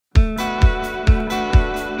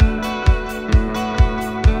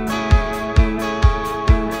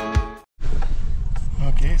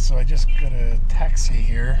just got a taxi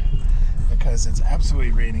here because it's absolutely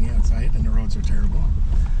raining outside and the roads are terrible.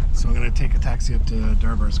 So I'm going to take a taxi up to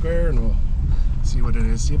Durbar Square and we'll see what it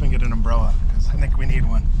is. See if I can get an umbrella because I think we need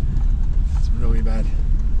one. It's really bad.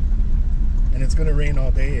 And it's going to rain all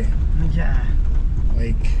day. Yeah.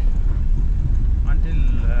 Like... until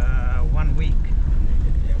 1 week.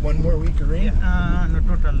 One more week of rain? Yeah, no,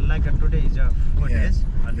 total, like today is 4 days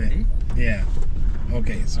already. Yeah.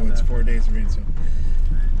 Okay, so it's 4 days of rain. So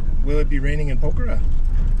will it be raining in Pokhara?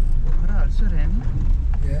 Pokhara also rain.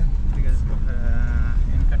 Yeah. Because in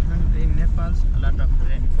Kathmandu, in Nepal, a lot of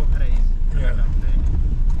rain. Pokhara is a lot of rain.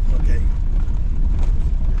 Okay.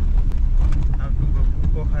 How to go to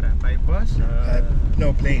Pokhara? By bus?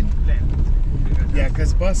 No, plane. Plane. Yeah,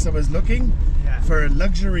 because bus, I was looking for a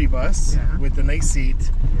luxury bus with a nice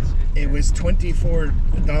seat. It was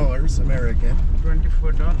 $24 American.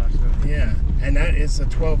 $24. Yeah, and that is a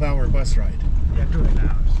 12-hour bus ride. Yeah, 12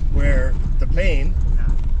 hours. Where the plane,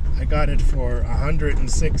 I got it for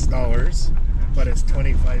 $106, but it's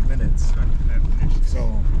 25 minutes. 25 minutes.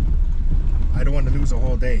 So I don't want to lose a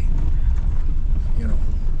whole day, you know.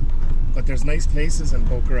 But there's nice places in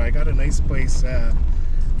Pokhara. I got a nice place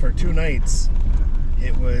for 2 nights.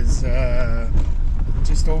 It was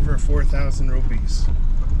just over 4,000 rupees.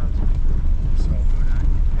 So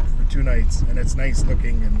for 2 nights, and it's nice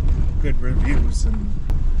looking and good reviews. And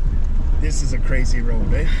this is a crazy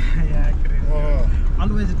road, eh? Yeah, crazy. Oh,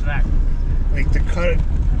 always a track. like to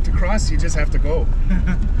cross, you just have to go.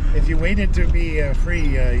 If you waited to be free,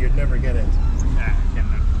 you'd never get it. Yeah,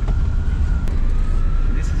 cannot.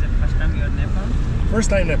 This is the first time you're in Nepal? First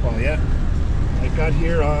time Nepal, yeah. I got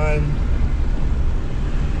here on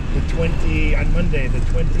Monday, the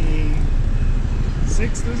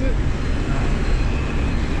 26th, is it?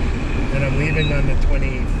 And I'm leaving on the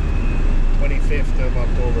 25th of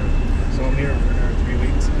October. So I'm here for another 3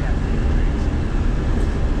 weeks. Yeah.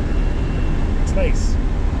 It's nice.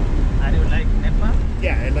 Are you like Nepal?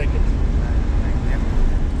 Yeah, I like it. Like Nepal.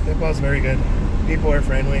 Nepal's very good. People are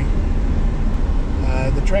friendly.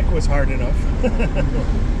 The trek was hard enough.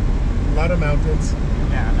 A lot of mountains.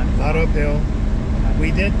 Yeah, A lot uphill.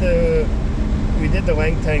 We did the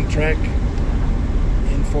Langtang trek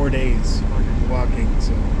in 4 days walking,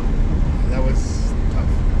 so that was tough.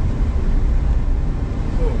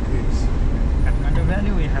 Oh, please. Kathmandu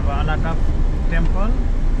Valley, we have a lot of temple.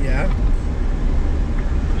 Yeah.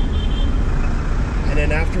 And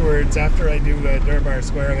then afterwards, after I do Durbar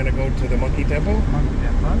Square, I'm going to go to the Monkey Temple. Monkey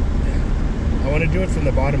Temple. Yeah. I want to do it from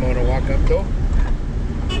the bottom. I want to walk up though.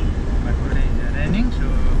 But today is raining, so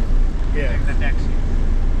Yeah. take the taxi.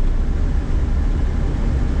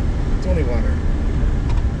 It's only water.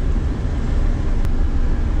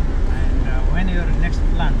 And when your next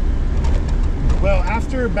plan? Well,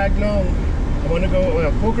 after Baglong, I want to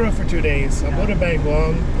go Pokhara for 2 days. I'll go to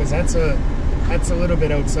Baglong because that's a little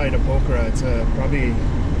bit outside of Pokhara. It's it'll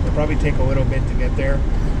probably take a little bit to get there.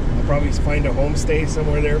 I'll probably find a homestay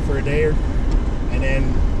somewhere there for a day, and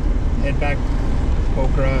then head back to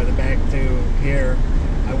Pokhara, back to here.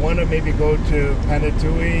 I want to maybe go to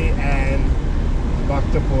Panatui and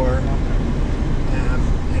Bhaktapur,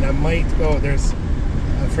 and I might go. There's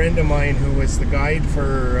a friend of mine who was the guide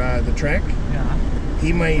for the trek. Yeah.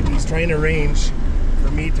 He's trying to arrange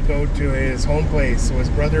for me to go to his home place, so his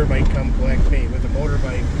brother might come collect me with a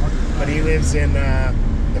motorbike. But he lives in the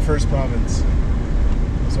first province,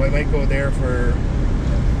 so I might go there for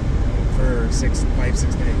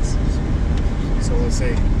 5-6 days. So we'll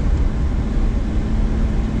see.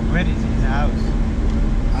 Where is his house?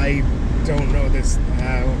 I don't know this.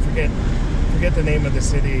 Forget the name of the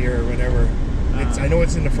city or whatever. I know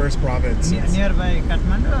it's in the first province. Nearby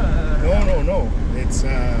Kathmandu? No.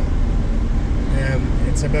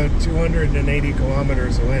 It's about 280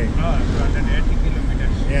 kilometers away. Oh, 280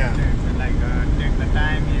 kilometers. Yeah. So like take the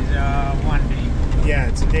time is 1 day. Yeah,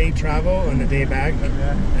 it's a day travel and a day back,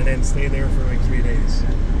 and then stay there for like 3 days.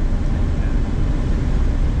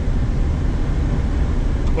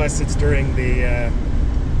 Plus, it's during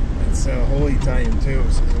it's a holy time too,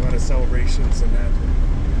 so there's a lot of celebrations and that.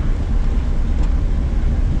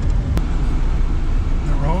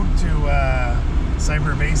 The road to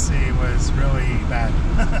Cyberbasi was really bad.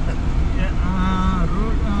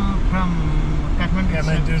 Road from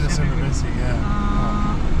Kathmandu to Cyberbasi, yeah.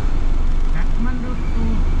 Kathmandu to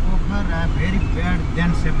Pokhara very bad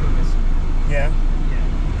than Cyberbasi. Yeah.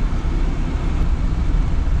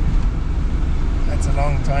 That's a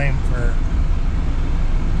long time for.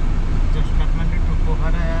 Just Kathmandu to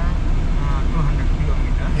Pokhara, 200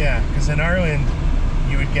 kilometers. Yeah, because in Ireland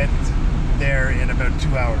you would get there in about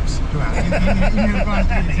 2 hours. 2 hours. In your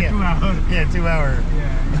country, it's 2 hours. Yeah, 2 hours.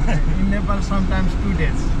 Yeah. In Nepal, sometimes 2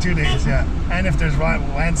 days. 2 days, yeah. And if there's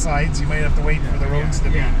landslides, you might have to wait for the roads to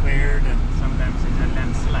be cleared. And sometimes it's a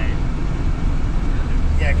landslide.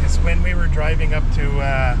 yeah, because when we were driving up to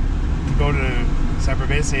go to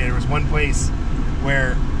Sabrbese, there was one place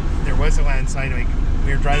where there was a landslide. Like,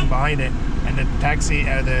 we were driving behind it, and the taxi,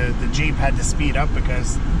 the Jeep had to speed up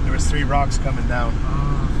because there was 3 rocks coming down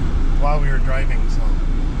while we were driving. So,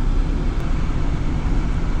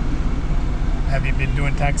 have you been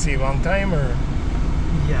doing taxi a long time, or?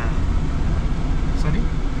 Yeah. Sorry?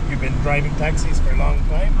 You've been driving taxis for a long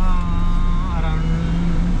time? Around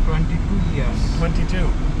 22 years. 22.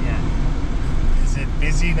 Yeah. Is it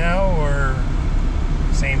busy now or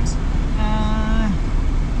same? Same.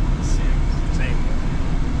 Same.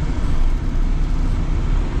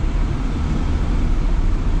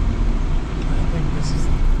 I think this is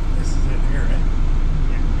it here, right?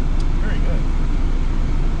 Yeah. Very good.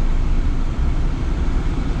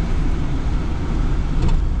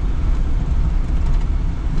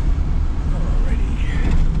 Alrighty.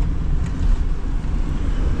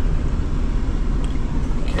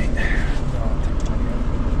 Okay. I'll take the money out.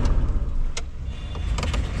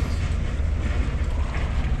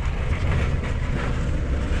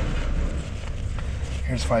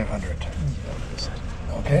 Here's 500.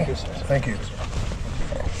 Okay. Thank you.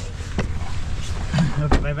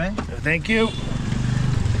 Okay, bye-bye. Thank you.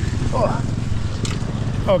 Oh.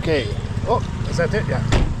 Okay. Oh, is that it? Yeah.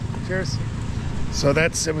 Cheers. So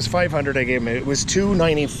it was 500 I gave him. It was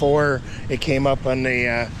 294. It came up on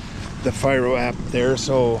the Firo app there,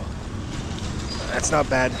 so that's not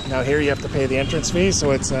bad. Now here you have to pay the entrance fee,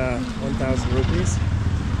 so it's 1,000 rupees.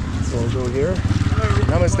 So we'll go here.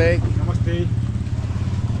 Namaste. Namaste.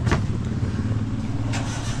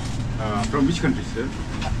 From which country, sir?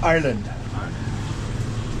 Ireland.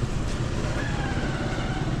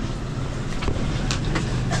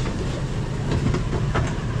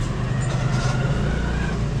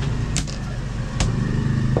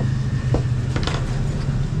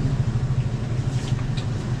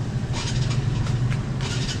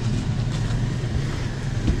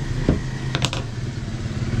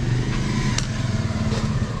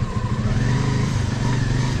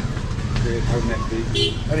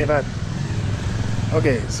 Dhanyavad.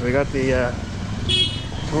 Okay, so we got the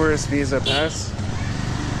tourist visa pass.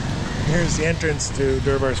 Here's the entrance to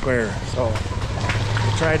Durbar Square. So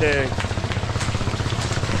we'll try to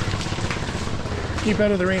keep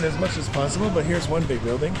out of the rain as much as possible, but here's one big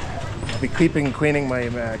building. I'll be cleaning my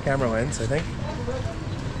camera lens, I think.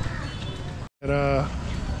 And,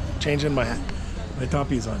 changing my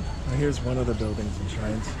toppies on. Now here's one of the buildings and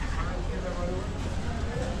shrines.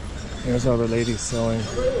 Here's all the ladies sewing.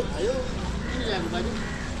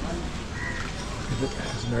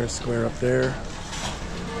 There's Nurse Square up there.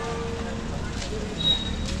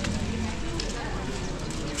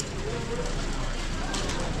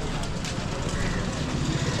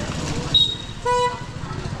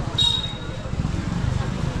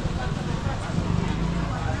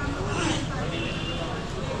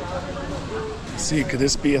 Let's see, could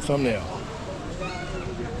this be a thumbnail?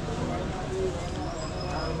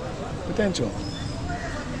 Potential.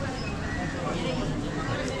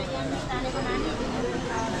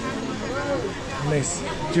 Nice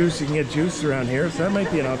juice, you can get juice around here, so that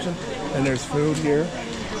might be an option. And there's food here,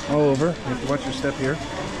 all over. You have to watch your step here.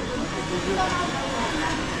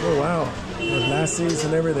 Oh wow, there's lassis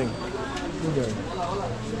and everything. Okay.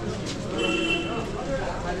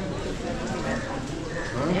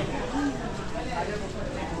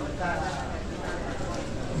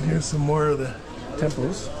 And here's some more of the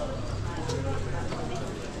temples.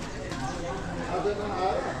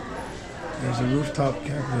 There's a rooftop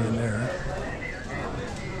cafe in there.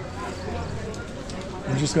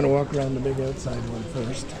 We're just going to walk around the big outside one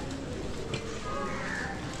first.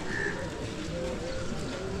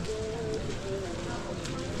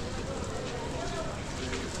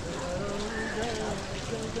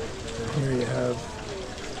 Here you have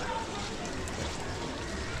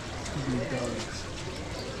big dogs.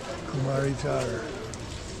 Kumari Chowder.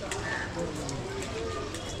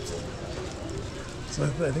 So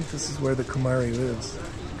I think this is where the Kumari lives.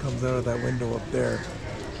 It comes out of that window up there.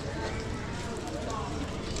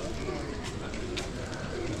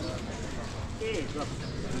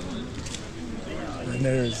 And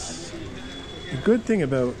there's the good thing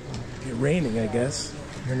about it raining, I guess.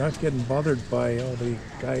 You're not getting bothered by all the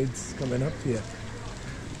guides coming up to you.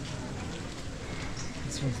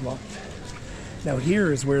 This one's locked. Now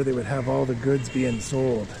here is where they would have all the goods being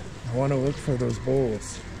sold. I want to look for those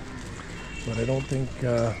bowls, but I don't think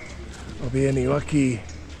I'll be any lucky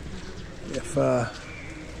if I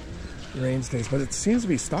the rain stays, but it seems to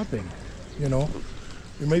be stopping. You know,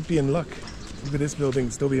 we might be in luck. Look at this building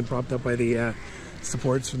still being propped up by the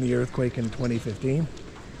supports from the earthquake in 2015.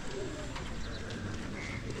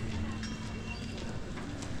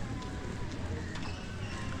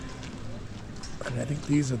 And I think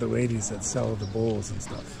these are the ladies that sell the bowls and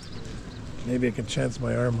stuff. Maybe I can chance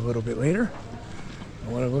my arm a little bit later. I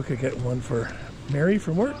want to look at getting one for Mary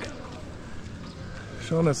from work.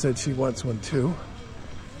 Shona said she wants one too.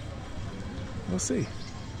 We'll see.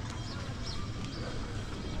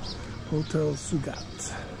 Hotel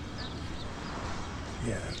Sugat.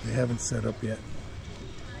 Yeah, they haven't set up yet.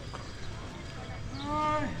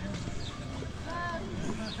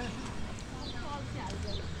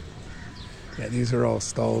 Yeah, these are all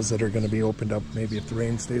stalls that are going to be opened up maybe if the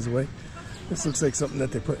rain stays away. This looks like something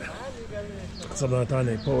that they put, something on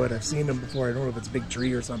they pull it. I've seen them before. I don't know if it's a big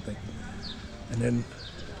tree or something. And then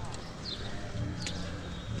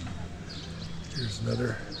here's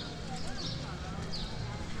another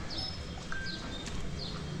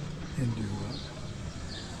Hindu one.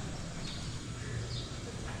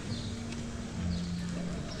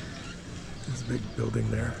 There's a big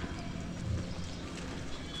building there.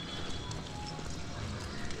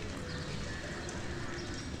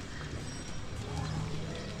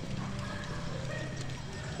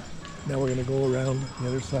 Now we're going to go around the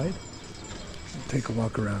other side and take a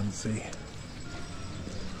walk around and see.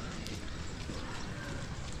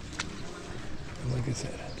 And like I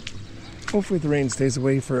said, hopefully the rain stays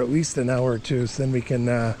away for at least an hour or two, so then we can,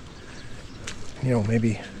 you know,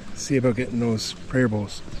 maybe see about getting those prayer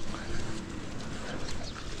bowls.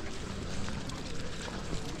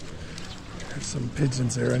 There's some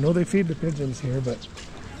pigeons there. I know they feed the pigeons here, but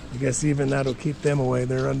I guess even that'll keep them away.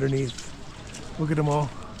 They're underneath. Look at them all.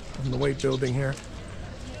 On the white building here,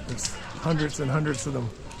 there's hundreds and hundreds of them.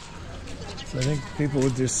 So I think people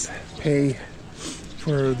would just pay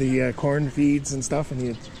for the corn feeds and stuff, and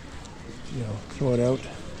you know, throw it out.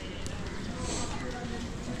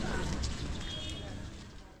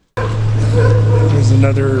 There's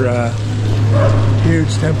another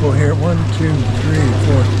huge temple here. 1, 2, 3,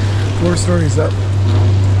 4 stories up.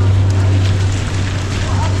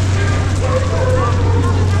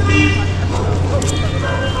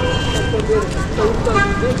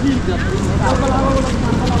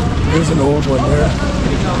 There's an old one there.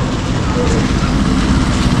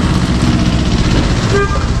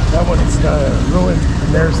 That one's ruined,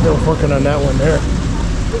 and they're still working on that one there.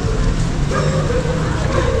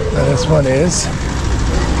 And this one is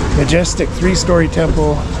majestic 3-story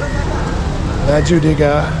temple,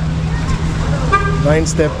 Najudiga,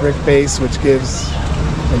 9-step brick base, which gives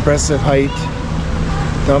impressive height.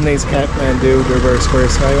 Dominates Kathmandu, Durbar Square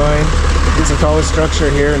skyline. It's the tallest structure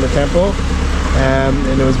here in the temple, and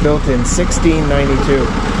it was built in 1692.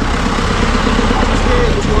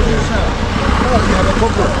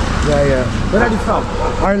 Yeah. Where are you from?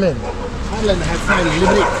 Ireland. Ireland has fine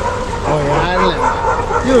Limerick. Oh yeah. Ireland.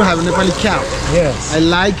 You have a Nepali cap. Yes. I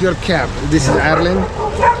like your cap. This is Ireland.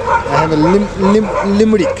 I have a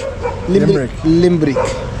Limerick. Limerick.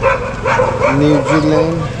 New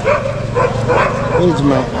Zealand. Where is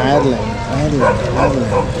my Ireland? Ireland.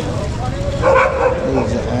 Where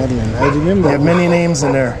is Ireland? I remember. You have many names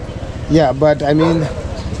in there. Yeah, but I mean,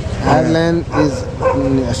 Ireland is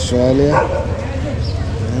in Australia.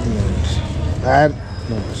 Ireland.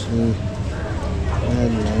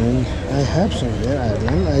 I have somewhere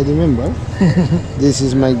Ireland. I remember. This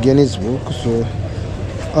is my Guinness book. So,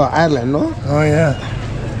 oh, Ireland, no? Oh yeah.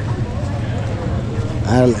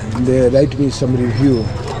 Ireland. They write me some review.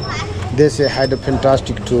 They say had a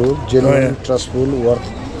fantastic tour, genuine, trustful work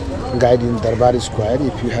guide in Durbar Square.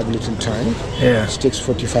 If you have little time, Yeah. it takes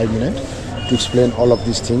 45 minutes to explain all of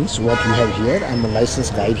these things. What we have here, I'm a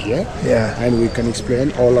licensed guide here, Yeah. and we can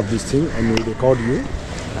explain all of these things, and we record you,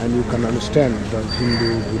 and you can understand the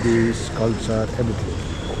Hindu, Buddhist culture, everything.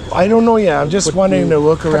 I don't know yet. I'm just wanting to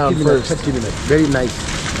look around 30 minutes, first. 30 minutes, very nice,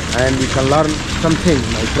 and you can learn something,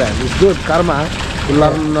 my friend. It's good karma to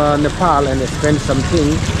learn Nepal and spend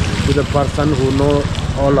something to the person who know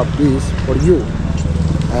all of this for you.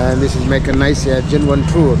 And this is make a nice, genuine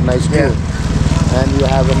tour, nice tour. Yeah. And you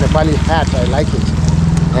have a Nepali hat, I like it.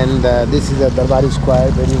 And this is a Durbar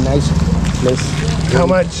Square, very nice place. How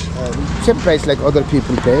much? Same price like other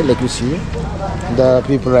people pay, like you see. The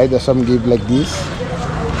people write, some give like this.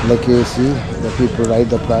 Like you see, the people write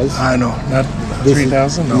the price. I know, not This is-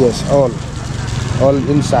 3,000. No. Yes, all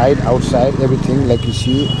inside, outside, everything. Like you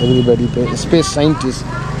see, everybody pay. Space scientist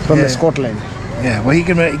from Yeah. Scotland. Yeah. Well, he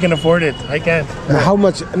can afford it. I can't. Now, how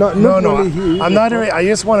much? No, No. only he. I'm not. I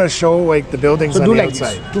just want to show like the buildings So on do the like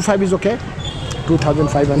outside. this. 2.5 is okay.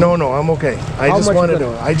 2,500. No, no, I'm okay. I How just much wanted you to.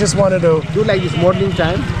 gonna- I just wanted to. Do like this morning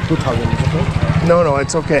time, 2,000. Okay. No, no,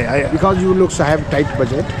 it's okay. Because you look so have tight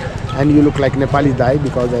budget, and you look like Nepali Dai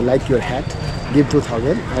because I like your hat. Give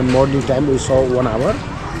 2,000. And morning time we saw 1 hour,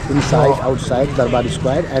 inside, outside, Durbar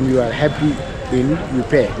Square, and you are happy in you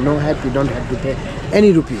pay. No happy, don't have to pay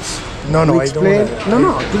any rupees. No, no, You I don't explain. have- No,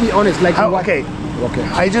 no. To be honest, like what? Okay. Okay.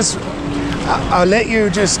 I'll let you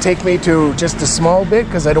just take me to just a small bit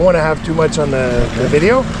because I don't want to have too much on the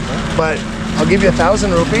video. But I'll give you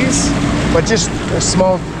 1,000 rupees, but just a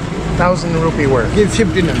small 1,000 rupee worth. Give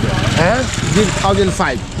 1,500. Huh? Give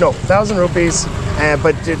 1,005. No, 1,000 rupees,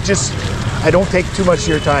 but just I don't take too much of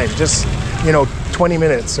your time. Just 20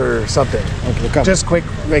 minutes or something. Okay, come. Just quick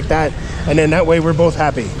like that, and then that way we're both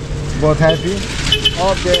happy. Both happy?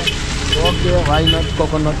 Okay. Okay, why not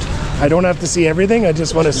coconut? I don't have to see everything. I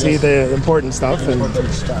just want to see the important stuff. And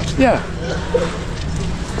yeah.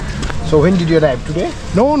 So when did you arrive? Today?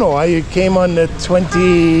 No. I came on the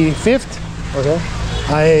 25th. Okay.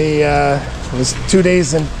 I was 2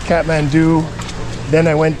 days in Kathmandu. Then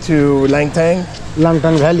I went to Langtang.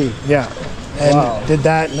 Langtang Valley. Yeah. And Wow. did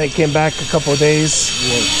that, and I came back a couple of days.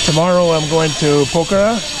 Tomorrow I'm going to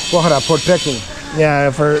Pokhara. Pokhara for trekking. Yeah,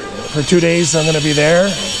 for 2 days I'm going to be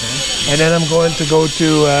there. And then I'm going to go to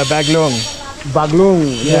Baglung. Baglung,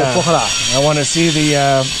 near Pokhara. I want to see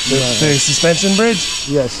the suspension bridge.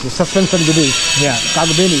 Yes, the suspension bridge. Yeah.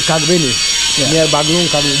 Kagbeni. Near Baglung,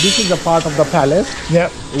 Kagbeni. This is a part of the palace, Yeah.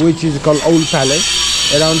 which is called Old Palace.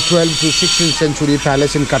 Around 12th to 16th century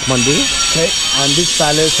palace in Kathmandu. Okay. And this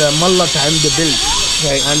palace, Malla time they built.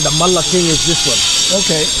 Right. And the Malla king is this one.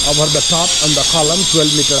 Okay. Over the top on the column,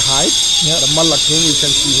 12-meter height. Yeah. The Malla king you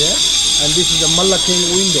can see here. And this is the Malla king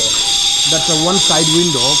window. That's a one-side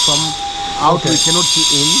window. From out we cannot see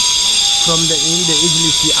in. From the in they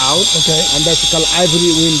easily see out. Okay. And that's called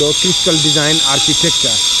ivory window, crystal design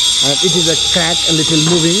architecture. And it is a crack a little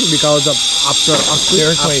moving because of after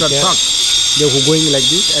earthquake, after yeah. shock. They were going like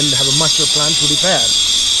this and have a master plan to repair.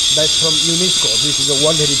 That's from UNESCO. This is a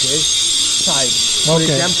World Heritage site. For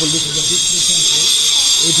Okay. example, this is a big temple.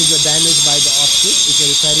 It is damaged by the earthquake. It's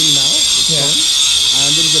repairing now. It's gone.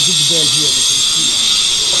 And there is a big bell here. You can see.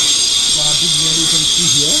 The big bell you can see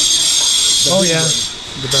here. The Oh, big yeah. bell.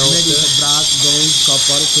 The bell. Made with brass, bronze,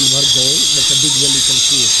 copper, silver, gold. That's a big bell you can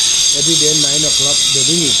see. Every day 9 o'clock they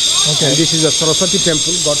ring it. Okay. And this is a Saraswati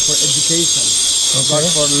temple, God for education, God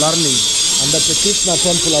for learning. And that's a Krishna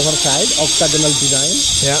temple other side, octagonal design.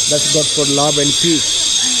 Yeah. That's God for love and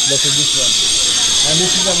peace. That's this one. And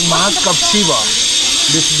this is a mask of Shiva.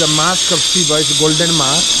 This is a mask of Shiva. It's a golden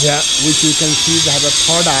mask. Yeah. Which you can see they have a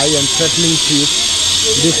third eye and threatening teeth.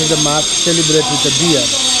 This is a mask celebrate with a beer.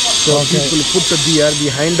 So Okay. people put the beer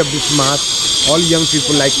behind of this mask. All young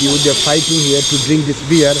people like you, they're fighting here to drink this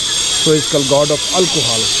beer. So it's called God of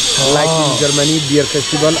alcohol. Like in Germany, beer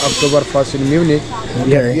festival, October 1st in Munich.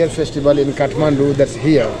 We have Okay. beer festival in Kathmandu, that's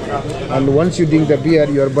here. And once you drink the beer,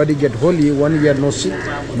 your body get holy. 1 year no sick,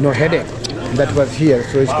 no headache. That was here.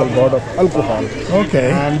 So it's called God of alcohol.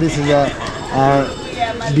 Okay. And this is a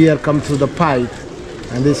beer come through the pipe.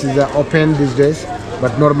 And this is open these days,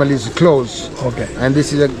 but normally it's closed. Okay. And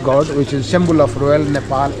this is a god which is symbol of Royal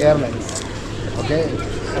Nepal Airlines. Okay.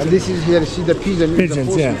 And this is here, see the pigeon. is the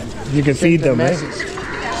Pigeons, yeah. postman. You can feed them, right?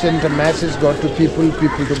 Send a message God to people,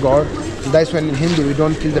 people to God. That's when in Hindu we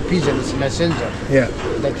don't kill the pigeon, it's messenger. Yeah.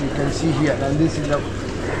 That you can see here. And this is the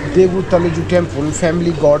Devu Talaju temple,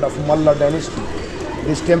 family god of Malla dynasty.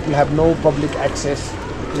 This temple have no public access.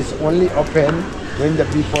 It's only open when the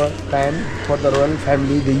people time for the royal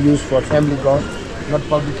family they use for family god, not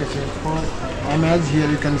public access. For image here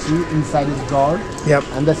you can see inside is God. Yep.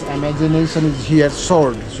 And this imagination is here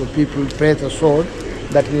sword. So people pray the sword,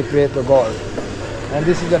 that we pray to God. And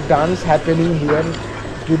this is a dance happening here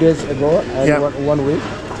 2 days ago and Yeah. one week.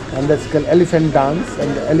 And that's called elephant dance.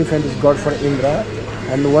 And the elephant is God for Indra.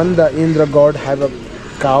 And when the Indra god have a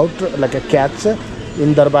cow like a cat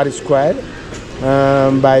in Durbar Square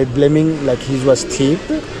by blaming like he was thief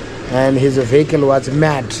and his vehicle was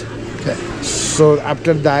mad. Okay. So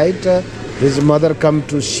after that, his mother come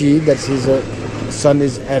to see that his son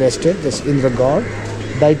is arrested, this Indra god.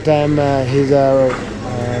 That time his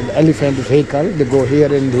elephant vehicle, they go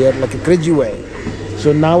here and there like a crazy way.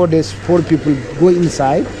 So nowadays 4 people go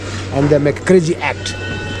inside and they make crazy act.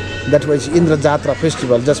 That was Indra Jatra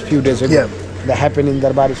festival just few days ago. Yeah. That happened in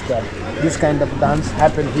Durbar Square. This kind of dance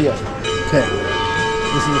happened here. Okay.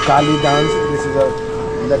 This is a Kali dance. This is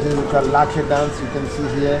that is called Lakhe dance. You can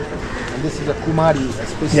see here. And this is a Kumari,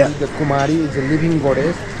 especially Yeah. the Kumari is a living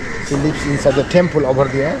goddess. She lives inside the temple over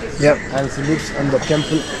there. Yep. And she lives in the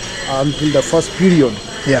temple until the first period.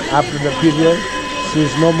 Yeah. After the period, she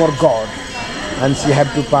is no more god. And she had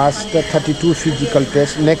to pass the 32 physical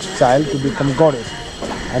tests, next child to become goddess.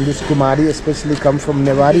 And this Kumari especially come from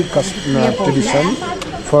Newari tradition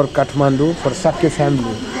for Kathmandu, for Sakya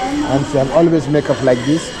family. And she have always make up like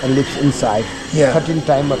this and lives inside. Yeah. 13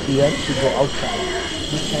 times a year she go outside.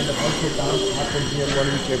 This kind of also dance happens here one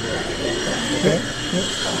week ago. Okay?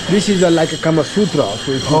 This is like a Kama Sutra.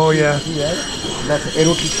 So if you see here, that's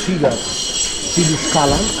erotic figure. See this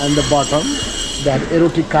column and the bottom, that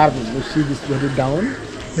erotic carving. You see this very down.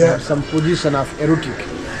 Yeah. Some position of erotic.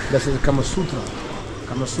 This is Kama Sutra.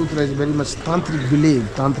 Kama Sutra is very much tantric belief.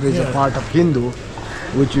 Tantra is a part of Hindu,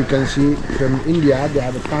 which you can see from India. They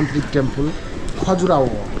have a tantric temple, Khajuraho.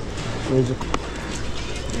 So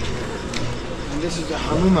this is a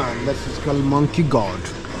Hanuman. That is called monkey god.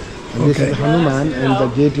 And this is Hanuman, and the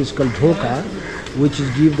gate is called Dhoka, which is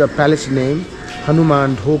give the palace name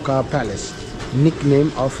Hanuman Dhoka Palace, nickname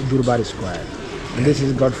of Durbar Square. And this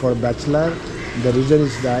is god for bachelor. The reason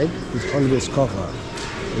is that it's always covered.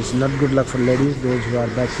 It's not good luck for ladies, those who are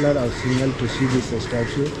bachelor or single, to see this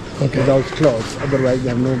statue without clothes. Otherwise, they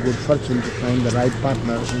have no good fortune to find the right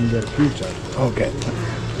partner in their future. Okay.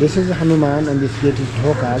 This is Hanuman, and this gate is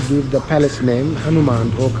Dhoka. Give the palace name Hanuman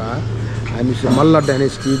Dhoka. And it's a Malla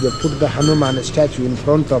dynasty. They put the Hanuman statue in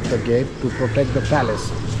front of the gate to protect the palace.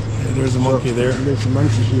 And there's a monkey there. There's a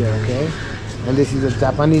monkey here, okay? And this is a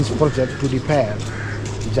Japanese project to repair.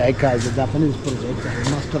 JICA is a Japanese project, a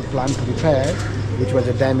master plan to repair, which was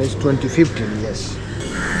a damage 2015, yes.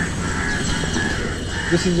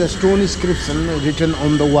 This is a stone inscription written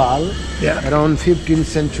on the wall around 15th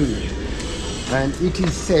century. And it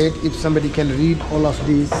is said if somebody can read all of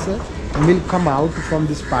this, milk come out from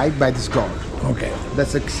this pipe by this god. Okay.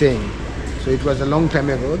 That's a saying. So it was a long time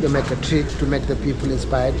ago. They make a trick to make the people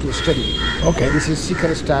inspired to study. Okay. This is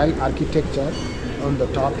Sikar style architecture. On the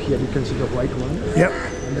top here you can see the white one. Yep.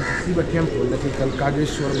 And that's a Shiva temple that is called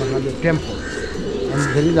Kageshwar Mahadev temple. And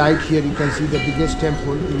very right here you can see the biggest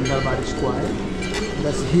temple in Durbar Square.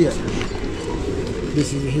 That's here.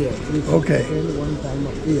 This is here. Okay. One time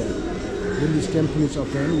of year. When this temple is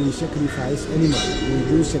open, we sacrifice animal. We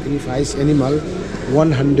do sacrifice animal.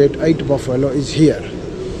 108 buffalo is here.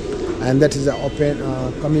 And that is the open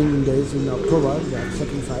coming days in October. They are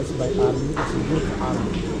sacrificed by army. This is Gurkha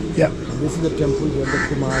army. Yep. This is the temple where the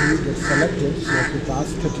Kumari gets selected. She has to pass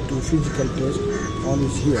 32 physical tests. All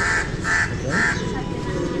is here. Okay.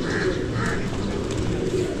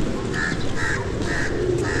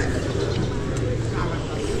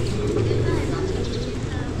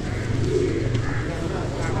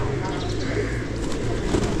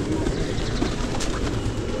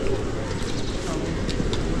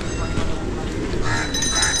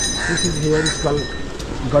 This is here is called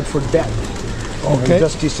God for death. Okay.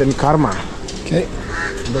 Justice and karma. Okay.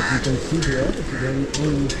 But you can see here, it's the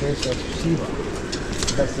only face of Shiva.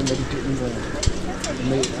 That's the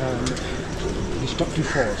destructive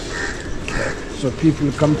force. Okay. So people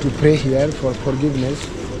come to pray here for forgiveness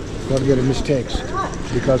for their mistakes.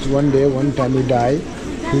 Because one day, one time we die,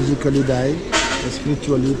 physically die,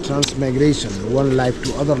 spiritually transmigration, one life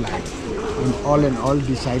to other life. And all in all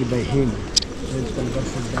decided by him. So it's called God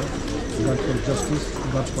for death, God for justice,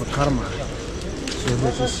 God for karma. So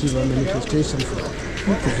this is Shiva manifestation for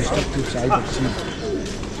the destructive side of Shiva.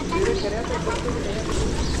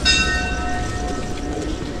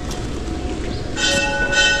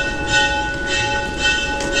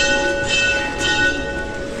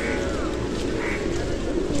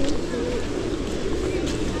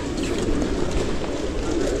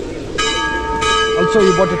 Also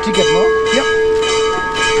you bought a ticket, no? Yep.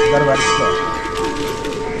 Durbar Square.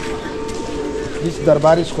 This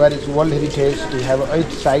Durbar Square is World Heritage. We have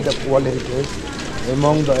 8 sides of World Heritage.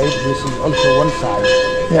 Among the 8, this is also one side.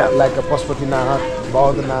 Yeah. Like a Pashupatinath,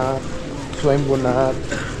 Baudhanath, Swayambhunath,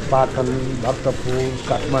 Patan, Bhaktapur,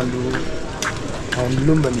 Kathmandu, and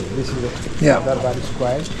Lumbini. This is the Durbar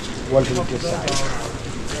Square, World Heritage side.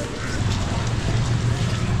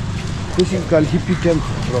 This is called Hippie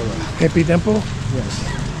Temple, brother. Hippie Temple? Yes.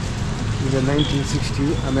 In the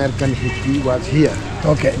 1960, American hippie was here.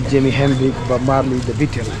 Okay. Jimi Hendrix, Bob Marley, the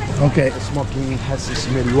Beatles. Okay. Smoking hashish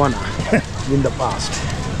marijuana in the past.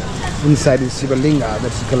 Inside is Shiva Linga,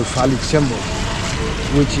 that's called phallic symbol,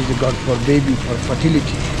 which is a god for baby, for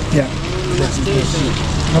fertility. Yeah. That's you can see.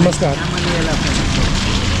 Namaskar.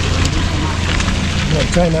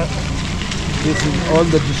 China. This is all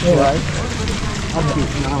the destroyed. Up to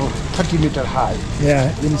now 30 meter high.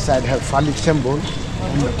 Yeah. Inside have phallic symbol,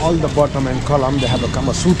 And all the bottom and column they have a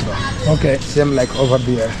Kama Sutra. Okay. Same like over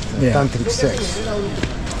there, Yeah. tantric sex.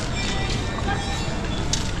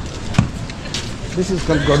 This is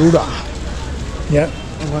called Garuda. Yeah.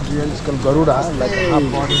 Over here is called Garuda, like half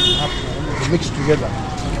body, half man, mixed together.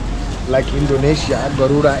 Like Indonesia,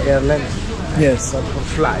 Garuda Airlines, Yes. but for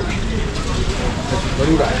fly. That's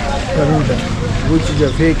Garuda, Garuda. which is a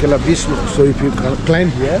vehicle of Vishnu. So if you can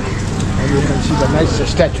climb here, and you can see the nice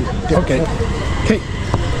statue. Okay. Okay.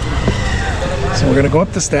 So we're gonna go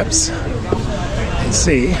up the steps and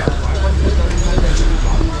see.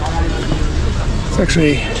 It's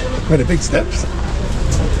actually quite a big steps.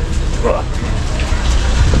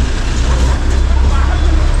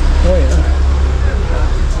 Oh yeah.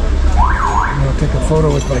 I'll take a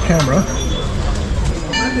photo with my camera.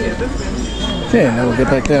 Okay, now we'll get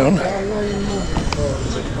back down.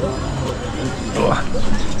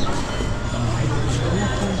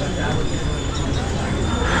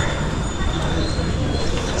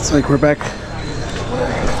 It's like we're back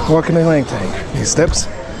walking in Langtang. These steps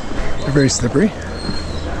are very slippery.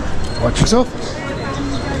 Watch yourself.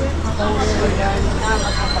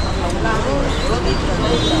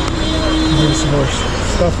 There's some more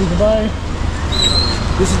stuff we can buy.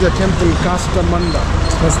 This is the temple Kathmandu.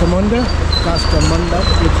 That's the Munda. Kathmandu,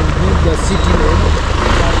 which includes the city name.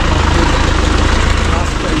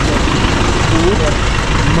 Kasta is a food,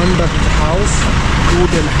 Manda house,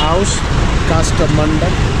 food and house. Kathmandu,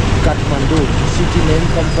 Kathmandu. City name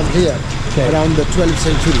comes from here, around the 12th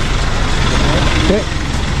century. Okay.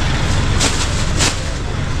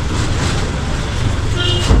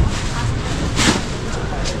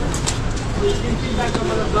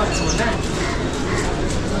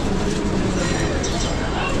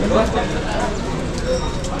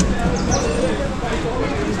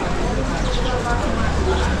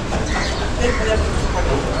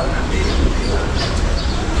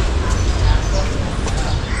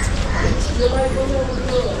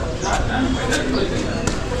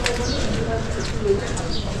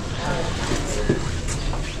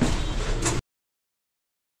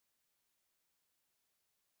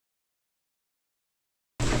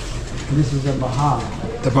 This is a Bahal.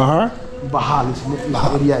 The Bahar? Bahal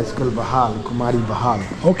is area is called Bahal, Kumari Bahal.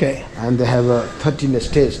 Okay. And they have 13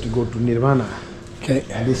 stages to go to Nirvana. Okay.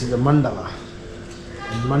 And this is a mandala.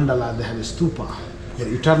 In mandala they have a stupa for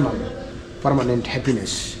eternal, permanent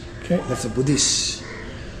happiness. Okay. That's a Buddhist.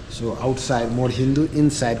 So outside more Hindu,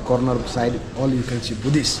 inside corner side all you can see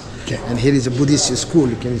Buddhist. Okay. And here is a Buddhist school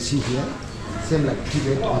you can see here. Same like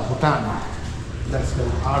Tibet and Bhutan. That's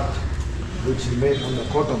called art which is made on the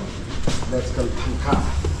cotton. That's called thanka.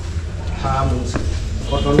 Tha means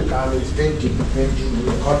cotton, ka means painting. Painting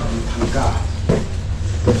with cotton, thanka.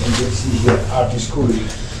 That you can see here, art school.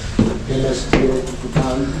 Famous Tibet,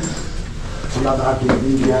 Bhutan, another art in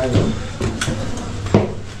India. So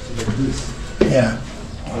like this. Yeah.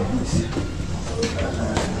 Like this.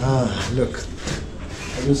 Look.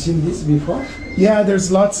 Have you seen this before? Yeah,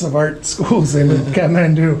 there's lots of art schools in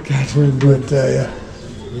Kathmandu. But yeah.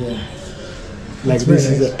 Yeah. Like That's this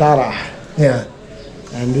very is nice. a Tara. Yeah.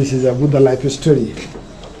 And this is a Buddha life story.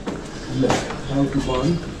 Look, how to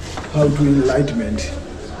born, how to enlightenment.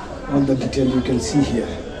 All the detail you can see here.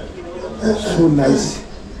 So nice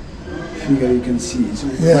figure you can see. It's a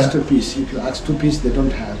Yeah. masterpiece. If you ask two piece, they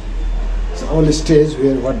don't have. It's all stage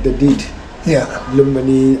where what they did. Yeah.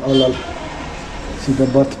 Lumbini, all. See the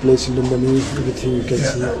birthplace in Lumbini, everything you can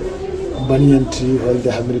Yeah. see. Banyan tree, where they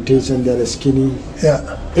have meditation, they are skinny.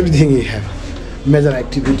 Yeah. Everything you have. Major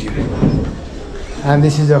activity. And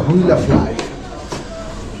this is a wheel of life.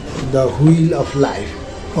 The wheel of life.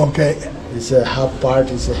 Okay. It's a half part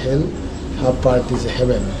is a hell, half part is a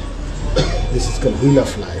heaven. This is called wheel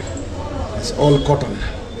of life. It's all cotton.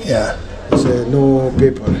 Yeah. It's no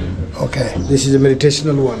paper. Okay. This is a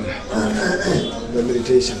meditational one. The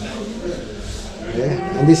meditation. Okay.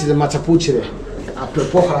 And this is a Machapuchire. After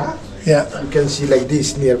Pokhara, Yeah. you can see like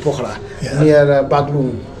this near Pokhara. Yeah. Near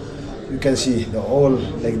Baglung, you can see the all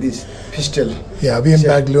like this. Pistol. Yeah, I'll be in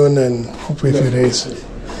Yeah. Baglun in hopefully a few days.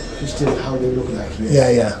 Pistol, how they look like here. Yeah,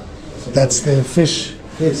 yeah. That's the fish.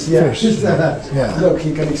 Yes, yeah. Fish. Yeah. Look,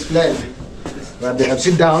 he can explain. But they have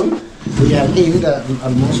sit down. We have eaten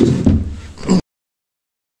almost.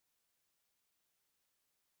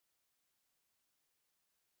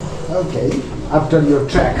 Okay. After your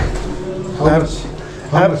trek,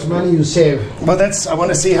 how much money you save? Well, I want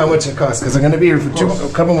to see how much it costs because I'm going to be here for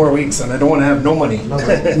a couple more weeks and I don't want to have no money. No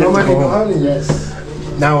money, no money. Yes.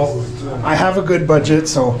 Now, I have a good budget,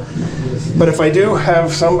 so. But if I do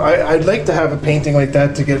have some, I'd like to have a painting like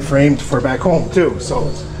that to get framed for back home too. So,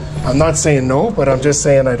 I'm not saying no, but I'm just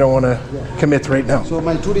saying I don't want to commit right now. So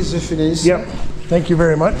my tour is finished. Yep. Thank you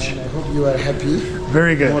very much. And I hope you are happy.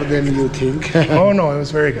 Very good. More than you think. Oh no, it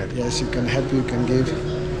was very good. Yes, you can happy. You can give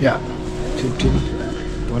Yeah. 15.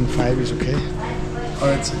 1.5 is okay.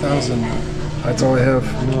 Oh, it's 1,000. That's all I have.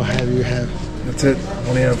 No, you have. That's it. I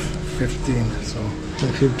only have 15. So.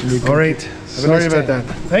 15. You can All right. Sorry about that.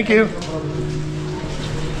 Thank you.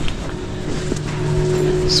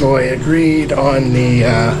 So I agreed on the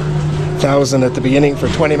 1,000 at the beginning for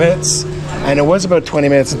 20 minutes, and it was about 20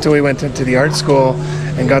 minutes until we went into the art school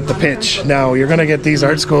and got the pitch. Now you're gonna get these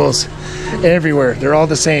art schools everywhere. They're all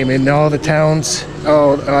the same in all the towns.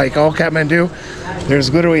 Like all Kathmandu,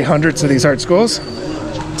 there's literally hundreds of these art schools.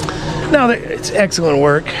 Now it's excellent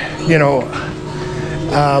work, you know.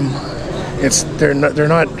 They're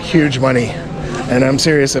not huge money, and I'm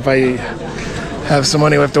serious. If I have some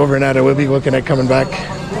money left over in that, I will be looking at coming back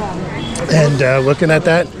and looking at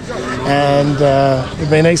that, and it'd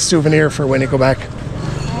be a nice souvenir for when you go back.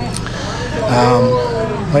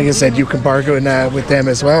 Like I said, you can bargain with them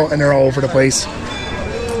as well, and they're all over the place.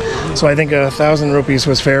 So I think 1,000 rupees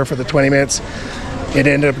was fair for the 20 minutes. It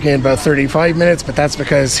ended up getting about 35 minutes, but that's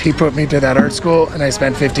because he put me to that art school and I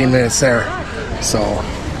spent 15 minutes there. So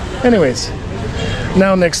anyways,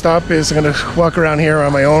 now next stop is I'm going to walk around here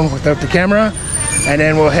on my own without the camera, and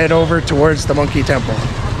then we'll head over towards the monkey temple.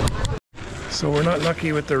 So we're not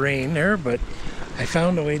lucky with the rain there, but I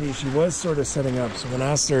found a lady. She was sort of setting up, so I'm going to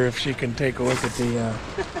ask her if she can take a look at the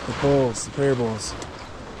bowls, the prayer bowls.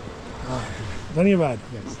 Not even bad.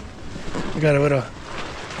 Yes. We got a little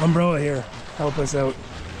umbrella here. Help us out.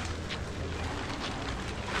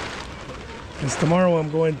 Because tomorrow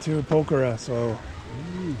I'm going to Pokhara, so.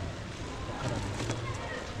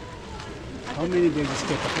 How many days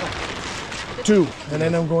stay? 2, and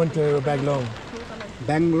then I'm going to Baglong.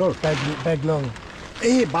 Bangalore. Baglong.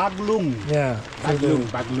 Hey, Baglung. Yeah.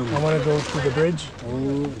 Baglung. I want to go to the bridge.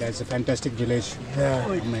 Oh, that's a fantastic village. Yeah.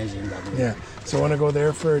 Amazing. Baglung. Yeah. So I want to go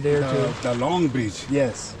there for a day or two. The long bridge.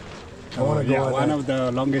 Yes. I want to go on one that. of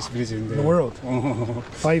the longest bridges in The world. Oh.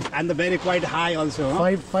 5 And the very quite high also.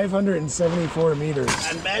 Huh? 574 meters.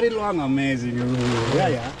 And very long, amazing.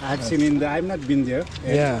 Yeah. I've seen in the. I've not been there.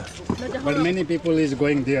 Yeah. But many people is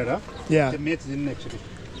going there. Huh? Yeah. They met in actually.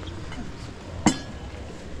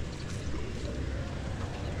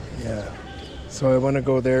 Yeah. So I want to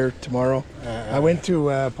go there tomorrow. I went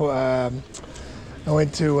to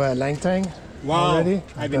Langtang. Wow. Already?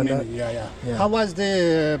 I've been done that. yeah. Yeah. How was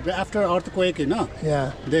the after earthquake? You know,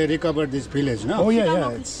 Yeah. they recovered this village. No. Oh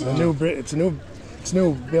yeah. It's a new. It's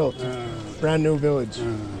new built. Brand new village.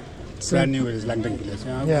 Brand new is Langtang village.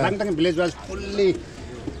 Yeah. Langtang village was fully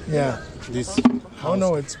Yeah. this. Oh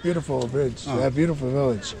no, it's beautiful bridge. A beautiful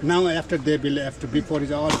village. Now after they build, after before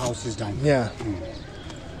is all houses down. Yeah.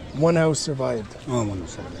 One house survived. Oh, one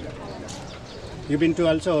sorry. You been to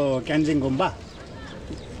also Kanjengomba?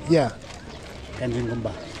 Yeah.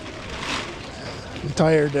 Kanjengomba. I'm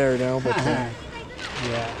tired there now, but Yeah.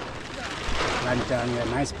 Langtang, a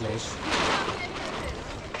nice place.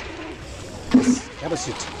 Have a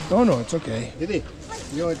seat. oh no, it's okay. Didi,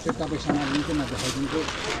 यो चाहिँ तपाईसँग लिन्छु न देखाइदिन्छु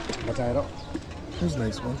बचाएर Here's a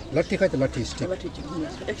nice one. लट्ठी खै त लट्ठी stick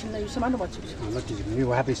लट्ठी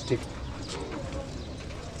you have a stick.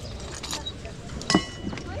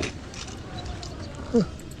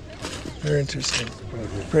 Very interesting.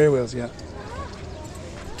 Prayer wheels, yeah.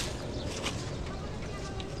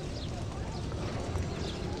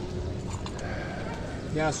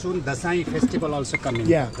 Yeah, soon Dasai festival also coming.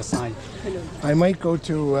 Yeah. Dasai. I might go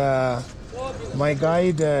to. My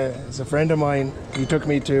guide is a friend of mine. He took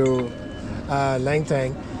me to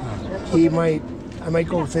Langtang. I might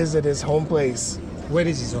go visit his home place. Where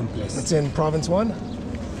is his own place? It's in Province 1? In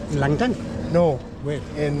Langtang? No, Where?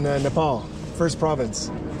 in Nepal, first province.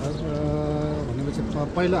 भनेपछि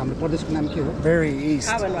पहिलो हाम्रो प्रदेशको नाम के हो? Very east.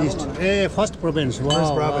 East. A first province.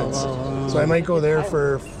 First province. So I might go there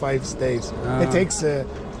for 5 days. It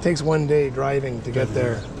takes 1 day driving to get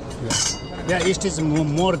there. Yeah, east is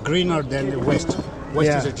more greener than the west. West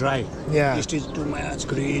Yeah. is dry. Yeah. East is too much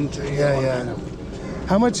green tree. Yeah.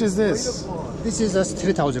 How much is this? This is just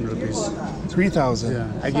 3,000 rupees. 3,000. Yeah,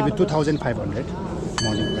 I give you 2,500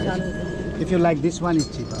 morning price. If you like this one, is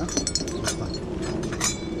cheaper. This one.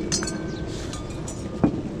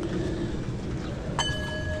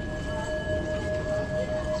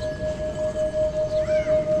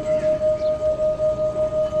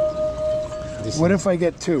 What if I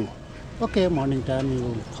get 2? Okay, morning time,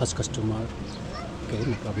 you first customer. Okay,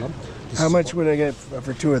 no problem. How much would I get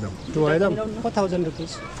for 2 of them? Two items, 4,000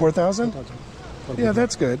 rupees. 4,000? Yeah,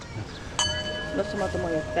 that's good.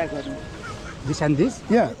 This and this?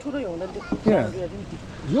 Yeah. Yeah.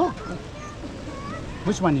 Yeah.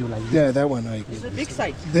 Which one you like? Yeah, that one. I. It's a big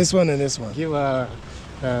size. This one and this one. Give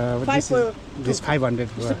this 500.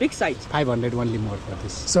 It's a big size. 500 only more for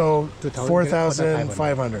this. So 2,000,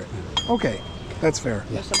 4,500. Okay, that's fair.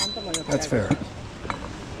 That's fair.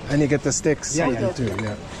 And you get the sticks too.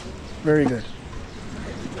 Yeah. Very good.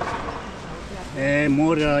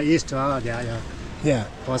 More east, yeah. Yeah.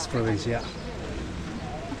 First province, yeah.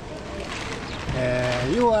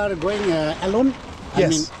 You are going alone?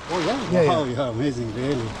 Yes. Oh yeah. Yeah, Wow, yeah, amazing,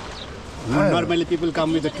 really. Normally people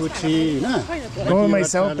come with the 2, 3, you know. Going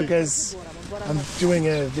myself because I'm doing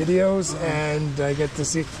videos and I get to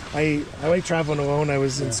see. I like traveling alone. I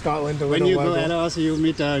was in Scotland a When little you while go ago. alone, also you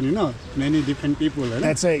meet many different people. You know?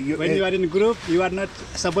 That's it. When you are in a group, you are not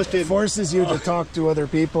supposed to. Forces you to talk to other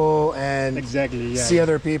people and Exactly. Yeah. see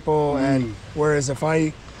other people. And whereas if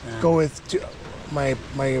I go with my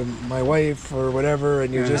wife or whatever,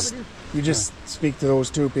 and you just speak to those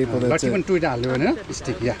two people. But That's even it. 2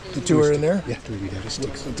 stick, yeah. The two are in there. Yeah, 2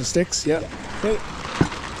 sticks. With the sticks. Yeah. Okay.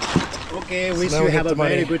 Okay, wish Now you we hit have the a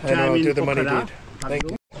very money, good and time I'll in do the money Pokhara. deed. Thank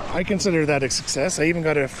you. I consider that a success. I even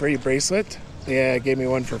got a free bracelet. They gave me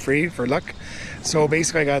one for free for luck. So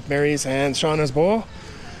basically, I got Mary's and Shauna's bowl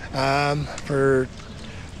for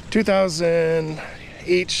 2,000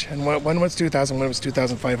 each, and one was 2,000, one was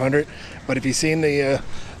 2,500. But if you've seen the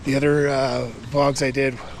other vlogs I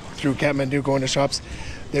did through Kathmandu going to shops,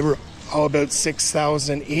 they were all about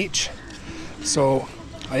 6,000 each. So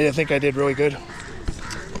I think I did really good.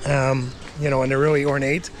 And they're really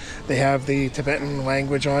ornate. They have the Tibetan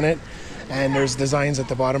language on it, and there's designs at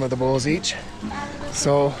the bottom of the bowls each.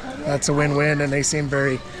 So that's a win-win, and they seem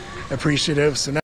very appreciative. So now